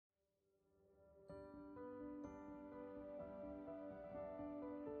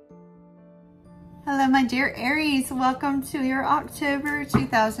Hello, my dear Aries. Welcome to your October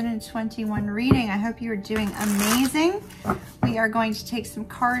 2021 reading. I hope you are doing amazing. We are going to take some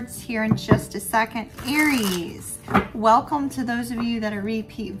cards here in just a second. Aries, welcome to those of you that are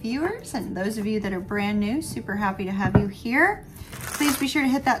repeat viewers and those of you that are brand new. Super happy to have you here. Please be sure to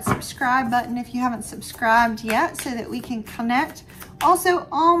hit that subscribe button if you haven't subscribed yet so that we can connect. Also,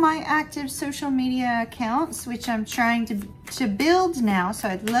 all my active social media accounts, which I'm trying to build now, so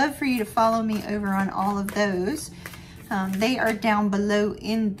I'd love for you to follow me over on all of those. They are down below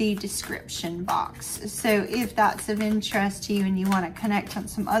in the description box. So if that's of interest to you and you want to connect on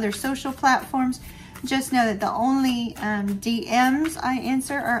some other social platforms, just know that the only DMs I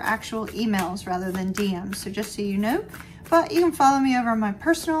answer are actual emails rather than DMs. So just so you know. But you can follow me over on my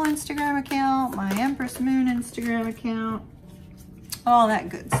personal Instagram account, my Empress Moon Instagram account, all that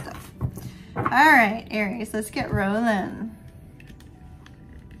good stuff. All right, Aries, let's get rolling.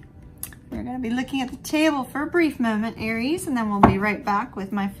 We're going to be looking at the table for a brief moment, Aries, and then we'll be right back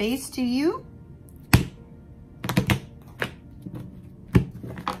with my face to you.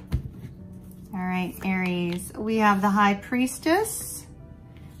 All right, Aries, we have the High Priestess,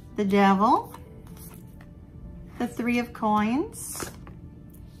 the Devil, the Three of Coins,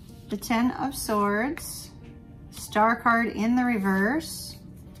 the Ten of Swords, Star card in the reverse,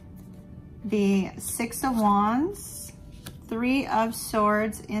 the Six of Wands, Three of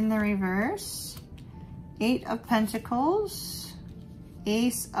Swords in the reverse, Eight of Pentacles,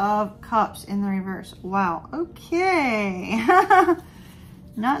 Ace of Cups in the reverse. Wow, okay.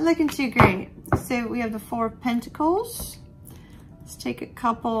 Not looking too great. So we have the Four of Pentacles. Let's take a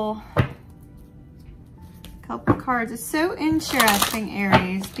couple cards. It's so interesting,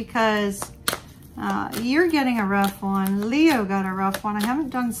 Aries, because you're getting a rough one. Leo got a rough one. I haven't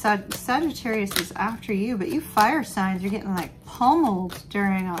done Sagittarius is after you, but you fire signs are getting like pummeled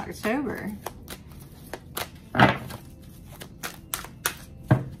during October. All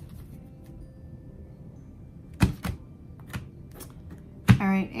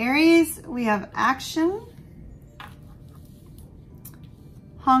right, Aries, we have action,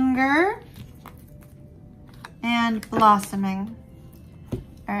 hunger, and blossoming.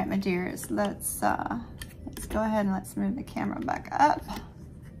 All right, my dears, let's go ahead and let's move the camera back up,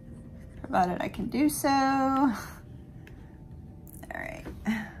 provided I can do so. All right.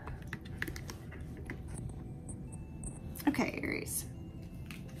 Okay, Aries.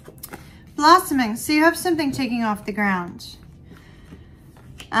 Blossoming, so you have something taking off the ground.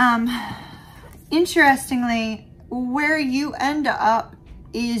 Interestingly, where you end up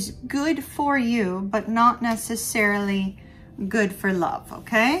is good for you, but not necessarily good for love,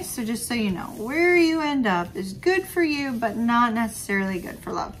 okay? So just so you know, where you end up is good for you, but not necessarily good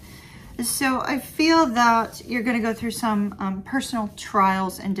for love. So I feel that you're going to go through some personal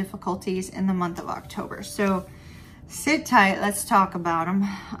trials and difficulties in the month of October. So sit tight. Let's talk about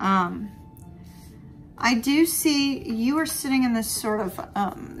them. I do see you are sitting in this sort of,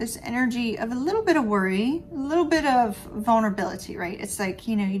 this energy of a little bit of worry, a little bit of vulnerability, right? It's like,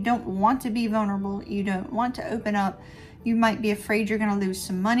 you know, you don't want to be vulnerable. You don't want to open up. You might be afraid you're going to lose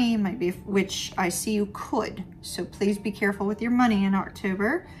some money, might be, which I see you could. So please be careful with your money in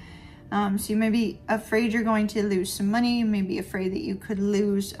October. So you may be afraid you're going to lose some money. You may be afraid that you could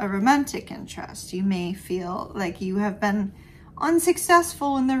lose a romantic interest. You may feel like you have been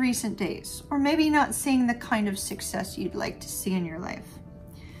unsuccessful in the recent days, or maybe not seeing the kind of success you'd like to see in your life.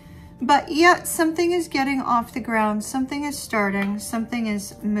 But yet something is getting off the ground, something is starting, something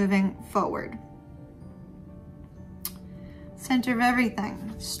is moving forward. Center of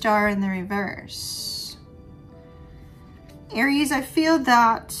everything, Star in the reverse. Aries, I feel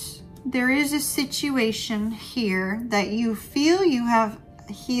that there is a situation here that you feel you have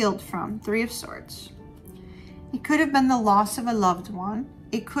healed from. Three of Swords. It could have been the loss of a loved one.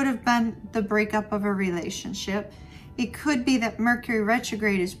 It could have been the breakup of a relationship. It could be that Mercury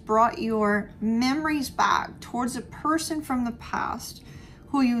retrograde has brought your memories back towards a person from the past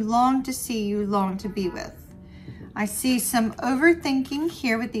who you long to see, you long to be with. I see some overthinking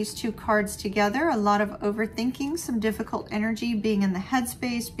here with these two cards together. A lot of overthinking, some difficult energy, being in the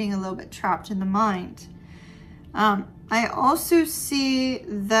headspace, being a little bit trapped in the mind. I also see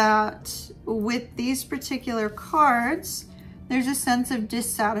that with these particular cards, there's a sense of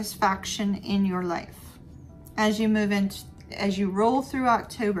dissatisfaction in your life. As you move in, as you roll through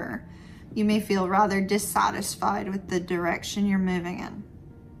October, you may feel rather dissatisfied with the direction you're moving in.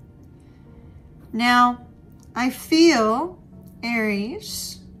 Now, I feel,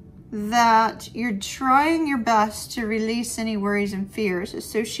 Aries, that you're trying your best to release any worries and fears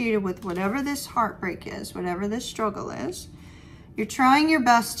associated with whatever this heartbreak is, whatever this struggle is. You're trying your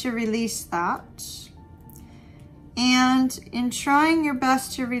best to release that. And in trying your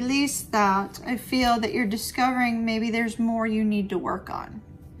best to release that, I feel that you're discovering maybe there's more you need to work on.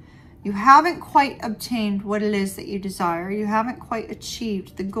 You haven't quite obtained what it is that you desire. You haven't quite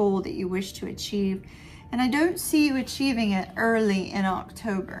achieved the goal that you wish to achieve. And I don't see you achieving it early in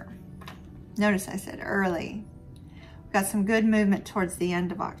October. Notice I said early. We've got some good movement towards the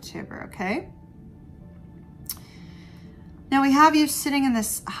end of October, okay? Now we have you sitting in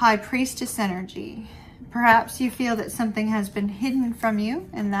this High Priestess energy. Perhaps you feel that something has been hidden from you,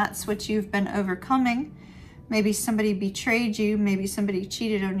 and that's what you've been overcoming. Maybe somebody betrayed you, maybe somebody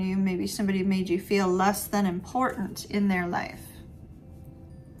cheated on you, maybe somebody made you feel less than important in their life.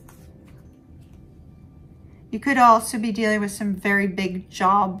 You could also be dealing with some very big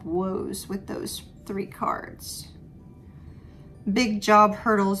job woes with those 3 cards. Big job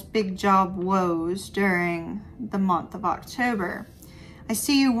hurdles, big job woes during the month of October. I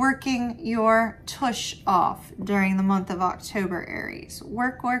see you working your tush off during the month of October, Aries.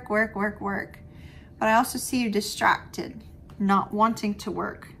 Work, work, work, work, work. But I also see you distracted, not wanting to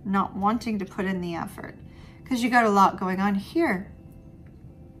work, not wanting to put in the effort, because you got a lot going on here.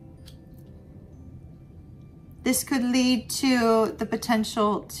 This could lead to the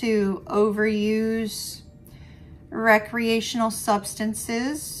potential to overuse recreational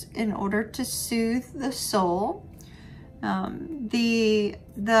substances in order to soothe the soul. The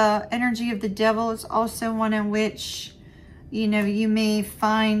energy of the devil is also one in which, you know, you may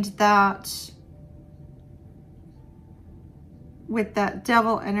find that with that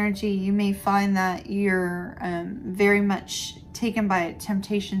devil energy, you may find that you're very much taken by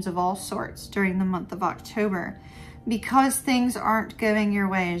temptations of all sorts during the month of October, because things aren't going your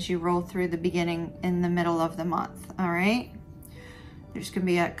way as you roll through the beginning and the middle of the month, all right? There's going to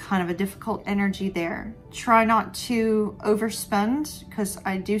be a kind of a difficult energy there. Try not to overspend, because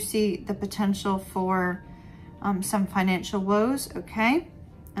I do see the potential for some financial woes, okay?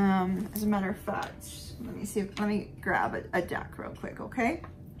 As a matter of fact, let me see, let me grab a deck real quick, okay?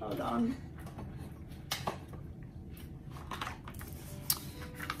 Hold on.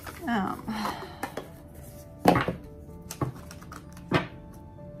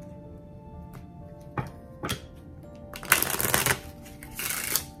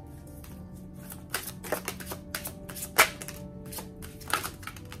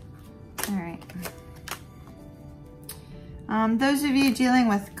 Those of you dealing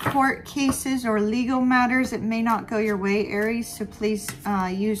with court cases or legal matters, it may not go your way, Aries, so please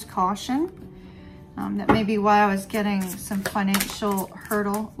use caution. That may be why I was getting some financial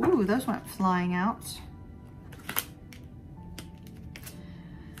hurdle. Ooh, those went flying out.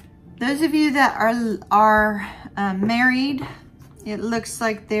 Those of you that are married, it looks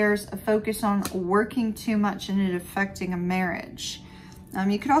like there's a focus on working too much and it affecting a marriage.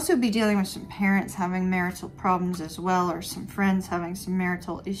 You could also be dealing with some parents having marital problems as well, or some friends having some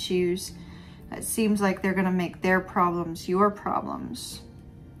marital issues. It seems like they're going to make their problems your problems.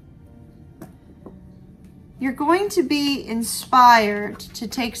 You're going to be inspired to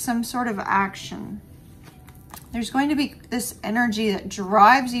take some sort of action. There's going to be this energy that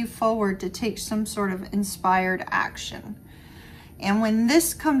drives you forward to take some sort of inspired action. And when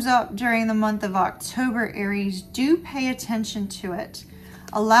this comes up during the month of October, Aries, do pay attention to it.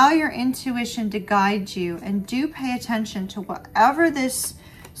 Allow your intuition to guide you, and do pay attention to whatever this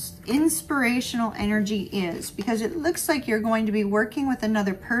inspirational energy is, because it looks like you're going to be working with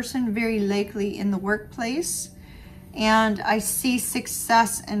another person, very likely in the workplace. And I see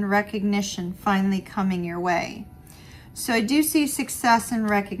success and recognition finally coming your way. So I do see success and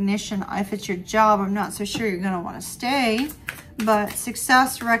recognition. If it's your job, I'm not so sure you're going to want to stay, but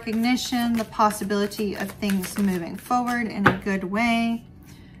success, recognition, the possibility of things moving forward in a good way.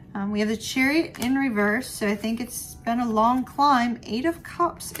 We have the Chariot in reverse, so I think it's been a long climb. 8 of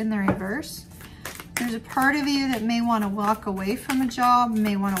Cups in the reverse. There's a part of you that may want to walk away from a job,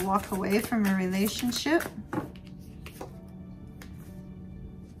 may want to walk away from a relationship.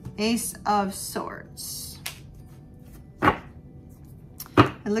 Ace of Swords.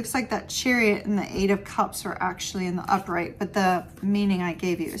 It looks like that Chariot and the 8 of Cups are actually in the upright, but the meaning I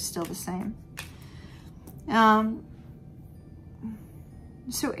gave you is still the same.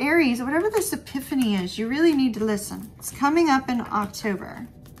 So Aries, whatever this epiphany is, you really need to listen. It's coming up in October,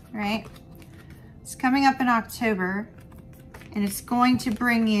 right? It's coming up in October, and it's going to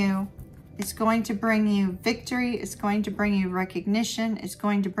bring you victory. It's going to bring you recognition. It's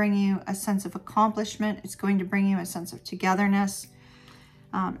going to bring you a sense of accomplishment. It's going to bring you a sense of togetherness.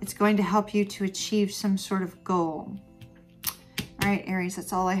 It's going to help you to achieve some sort of goal. All right, Aries,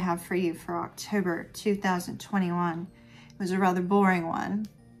 that's all I have for you for October 2021. was a rather boring one,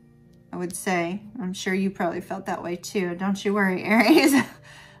 I would say. I'm sure you probably felt that way too. Don't you worry, Aries.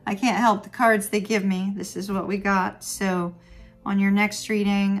 I can't help the cards they give me. This is what we got. So on your next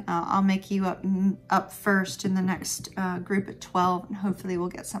reading, I'll make you up first in the next group at 12, and hopefully we'll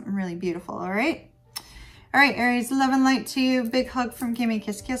get something really beautiful, all right? All right, Aries, love and light to you. Big hug from Kimmy.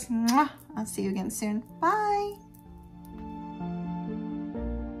 Kiss, kiss. Mwah. I'll see you again soon. Bye.